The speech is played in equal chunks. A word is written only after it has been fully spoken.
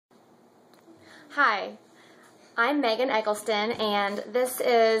Hi, I'm Megan Eggleston, and this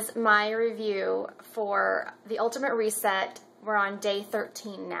is my review for the Ultimate Reset. We're on day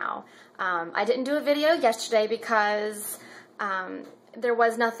 13 now. I didn't do a video yesterday because there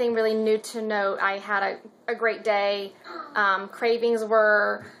was nothing really new to note. I had a great day. Cravings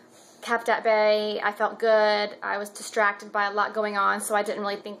were kept at bay. I felt good. I was distracted by a lot going on, so I didn't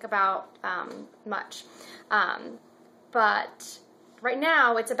really think about much. But right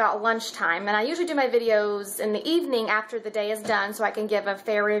now it's about lunchtime, and I usually do my videos in the evening after the day is done so I can give a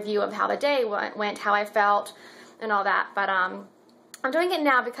fair review of how the day went, how I felt, and all that. But I'm doing it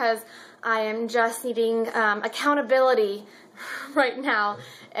now because I am just needing accountability right now,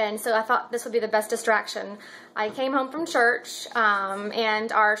 and so I thought this would be the best distraction. I came home from church,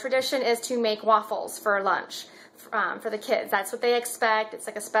 and our tradition is to make waffles for lunch. For the kids. That's what they expect. It's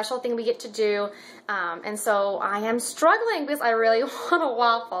like a special thing we get to do, and so I am struggling because I really want a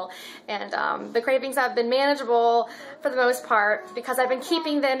waffle, and the cravings have been manageable for the most part because I've been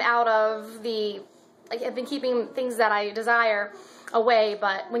keeping them out of the, I've been keeping things that I desire away.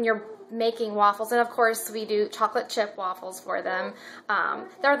 But when you're making waffles, and of course we do chocolate chip waffles for them,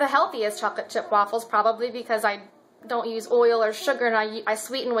 they're the healthiest chocolate chip waffles probably because I don't use oil or sugar, and I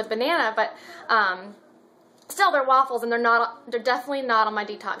sweeten with banana, but still, they're waffles, and they're definitely not on my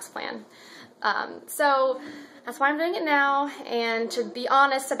detox plan. So that's why I'm doing it now. And to be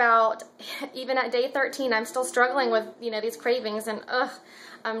honest about, even at day 13, I'm still struggling with, these cravings, and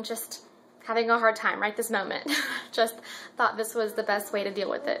I'm just having a hard time right this moment. Just thought this was the best way to deal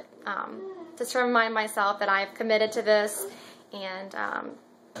with it. Just to remind myself that I've committed to this, and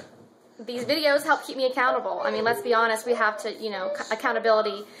these videos help keep me accountable. I mean, let's be honest, we have to,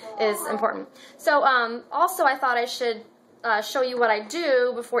 accountability is important. So, also I thought I should show you what I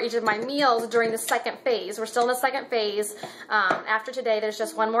do before each of my meals during the second phase. We're still in the second phase. After today, there's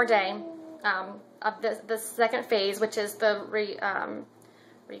just one more day of the second phase, which is the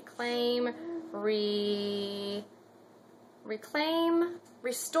reclaim,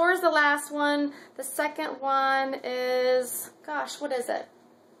 restores the last one. The second one is, gosh, what is it?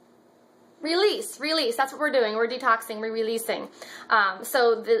 Release. That's what we're doing. We're detoxing, we're releasing.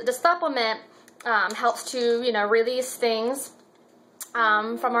 So the supplement helps to, release things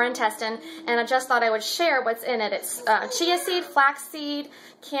from our intestine, and I just thought I would share what's in it. It's chia seed, flax seed,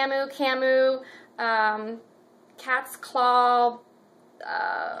 camu, cat's claw,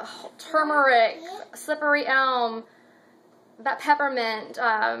 turmeric, slippery elm, that peppermint,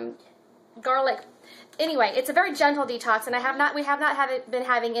 garlic. Anyway, it's a very gentle detox, and we have not been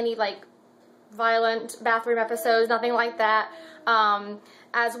having any violent bathroom episodes, nothing like that.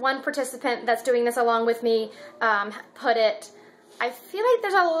 As one participant that's doing this along with me put it, I feel like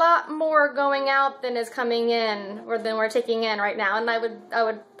there's a lot more going out than is coming in, or than we're taking in right now, and I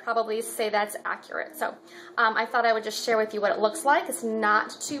would probably say that's accurate. So I thought I would just share with you what it looks like. It's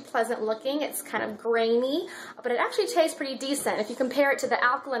not too pleasant looking. It's kind of grainy, but it actually tastes pretty decent if you compare it to the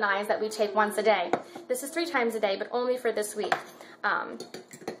alkalinized that we take once a day. This is 3 times a day, but only for this week.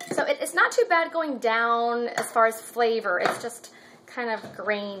 So it's not too bad going down as far as flavor. It's just kind of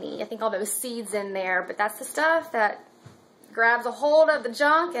grainy. I think all those seeds in there, but that's the stuff that grabs a hold of the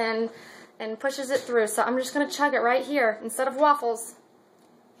junk and pushes it through. So I'm just going to chug it right here instead of waffles.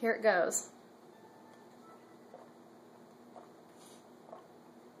 Here it goes.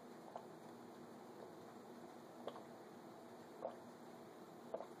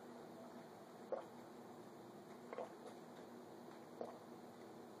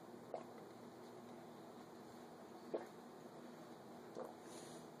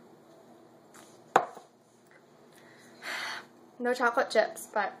 No chocolate chips,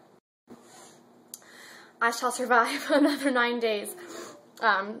 but I shall survive another 9 days.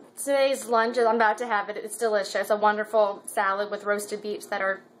 Today's lunch, I'm about to have it, it's delicious. A wonderful salad with roasted beets that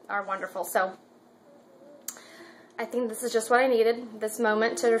are wonderful. So I think this is just what I needed, this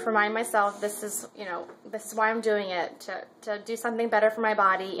moment to remind myself this is, this is why I'm doing it, to do something better for my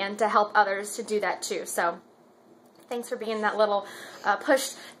body and to help others to do that too. So thanks for being that little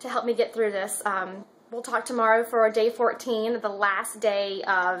push to help me get through this. We'll talk tomorrow for day 14, the last day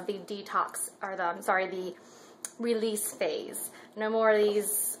of the detox, or the release phase. No more of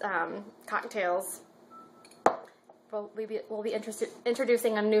these cocktails. We'll be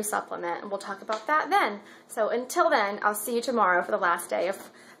introducing a new supplement, and we'll talk about that then. So until then, I'll see you tomorrow for the last day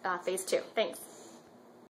of phase 2. Thanks.